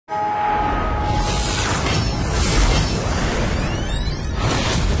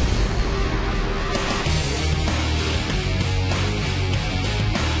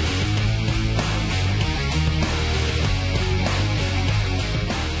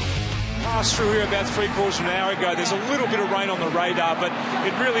passed through here about 3/4 of an hour ago. There's a little bit of rain on the radar, but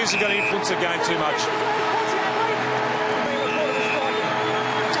it really isn't going to influence the game too much.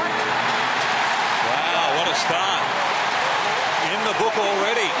 Wow, what a start. In the book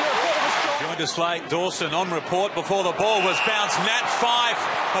already. Joined us late, Dawson on report before the ball was bounced. Nat Fyfe,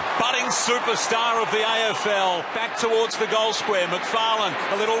 a budding superstar of the AFL, back towards the goal square. McFarlane,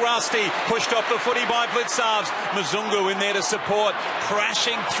 a little rusty, pushed off the footy by Blitzarves. Mzungu in there to support,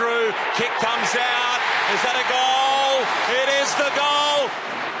 crashing through, kick comes out. Is that a goal? It is the goal.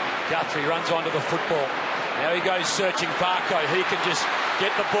 Guthrie runs onto the football. Now he goes searching Barco. He can just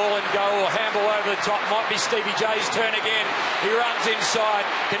get the ball and go, or handle over the top. Might be Stevie J's turn again. He runs inside.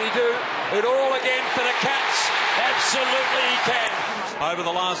 Can he do it all again for the Cats? Absolutely he can. Over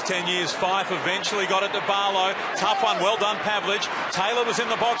the last 10 years, Fyfe eventually got it to Barlow. Tough one, well done, Pavlich. Taylor was in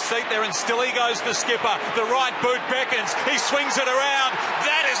the box seat there, and still he goes to skipper. The right boot beckons. He swings it around.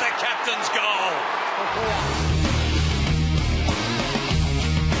 That is a captain's goal.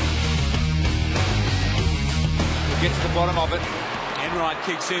 We'll get to the bottom of it. Enright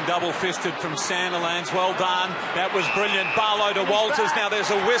kicks in, double-fisted from Sandilands. Well done. That was brilliant. Barlow to Walters. Now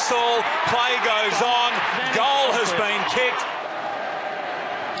there's a whistle. Play goes on. Goal has been kicked.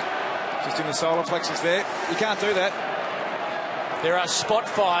 Just in the solar plexus there. You can't do that. There are spot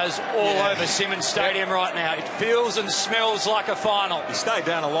fires all over Simonds Stadium right now. It feels and smells like a final. He stayed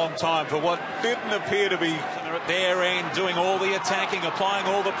down a long time for what didn't appear to be at their end, doing all the attacking, applying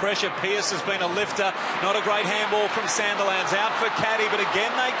all the pressure. Pearce has been a lifter. Not a great handball from Sandilands. Out for Caddy, but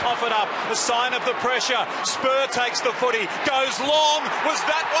again they cough it up. A sign of the pressure. Spur takes the footy. Goes long. Was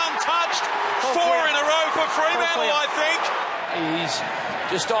that one touched? Four in a row for Fremantle, I think. He's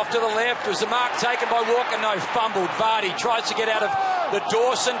just off to the left. Was the mark taken by Walker? No, fumbled. Vardy tries to get out of the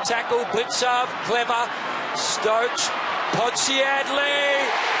Dawson tackle. Blitzarve, clever. Stoach, Podsiadly.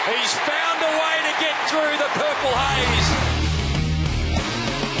 He's found a way to get through the purple haze.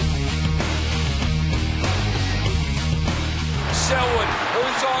 Selwood,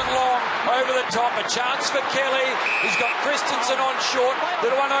 who's on long, over the top. A chance for Kelly. He's got Christensen on short.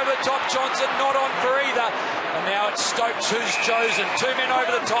 Little one over the top. Johnson not on for either. And now it's Stokes who's chosen. Two men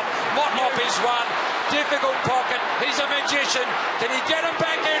over the top. Motlop is one. Difficult pocket. He's a magician. Can he get him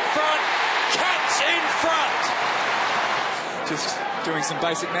back in front? Cats in front. Just doing some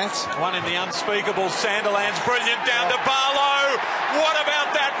basic maths. One in the unspeakable. Sandilands, brilliant down to Barlow. What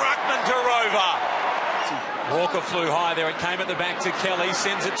about that ruckman to Rover? Walker flew high there. It came at the back to Kelly.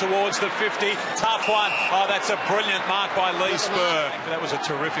 Sends it towards the 50. Tough one. Oh, that's a brilliant mark by Lee Spur. That was a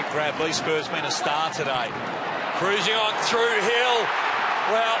terrific grab. Lee Spur's been a star today. Cruising on through Hill.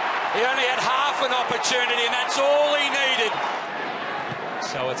 Well, he only had half an opportunity, and that's all he needed.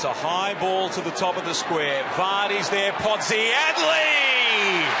 So it's a high ball to the top of the square. Vardy's there. Podsiadly!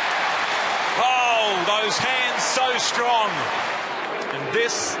 Oh, those hands so strong. And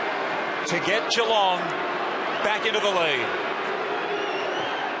this to get Geelong back into the lead.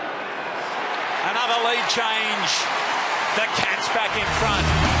 Another lead change. The Cats back in front.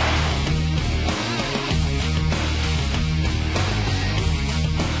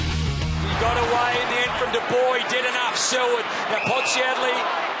 He got away in the end from De Boer. He did enough. Selwood. Now Podsiadly,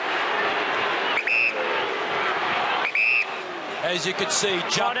 as you could see,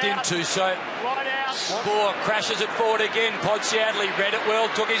 jumped into. So Boer crashes it forward again. Podsiadly read it well,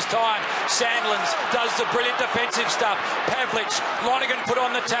 took his time. Sandlands does the brilliant defensive stuff. Pavlich, Lonergan put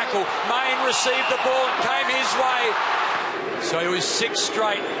on the tackle. Main received the ball and came his way. So he was 6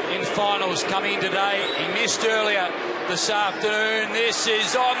 straight in finals coming today. He missed earlier this afternoon. This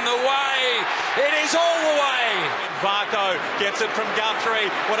is on the way. It is all the way. Varco gets it from Guthrie.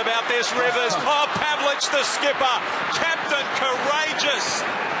 What about this, Rivers? Oh, Pavlich, the skipper. Captain, courageous.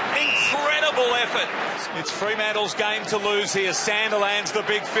 Incredible effort. It's Fremantle's game to lose here. Sandilands, the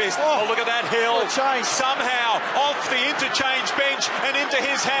big fist. Oh, look at that Hill. Somehow off the interchange bench and into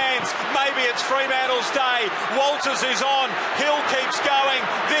his hands. Maybe it's Fremantle's day. Walters is on. Hill keeps going.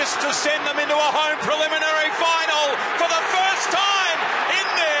 This to send them into a home preliminary final for the first time.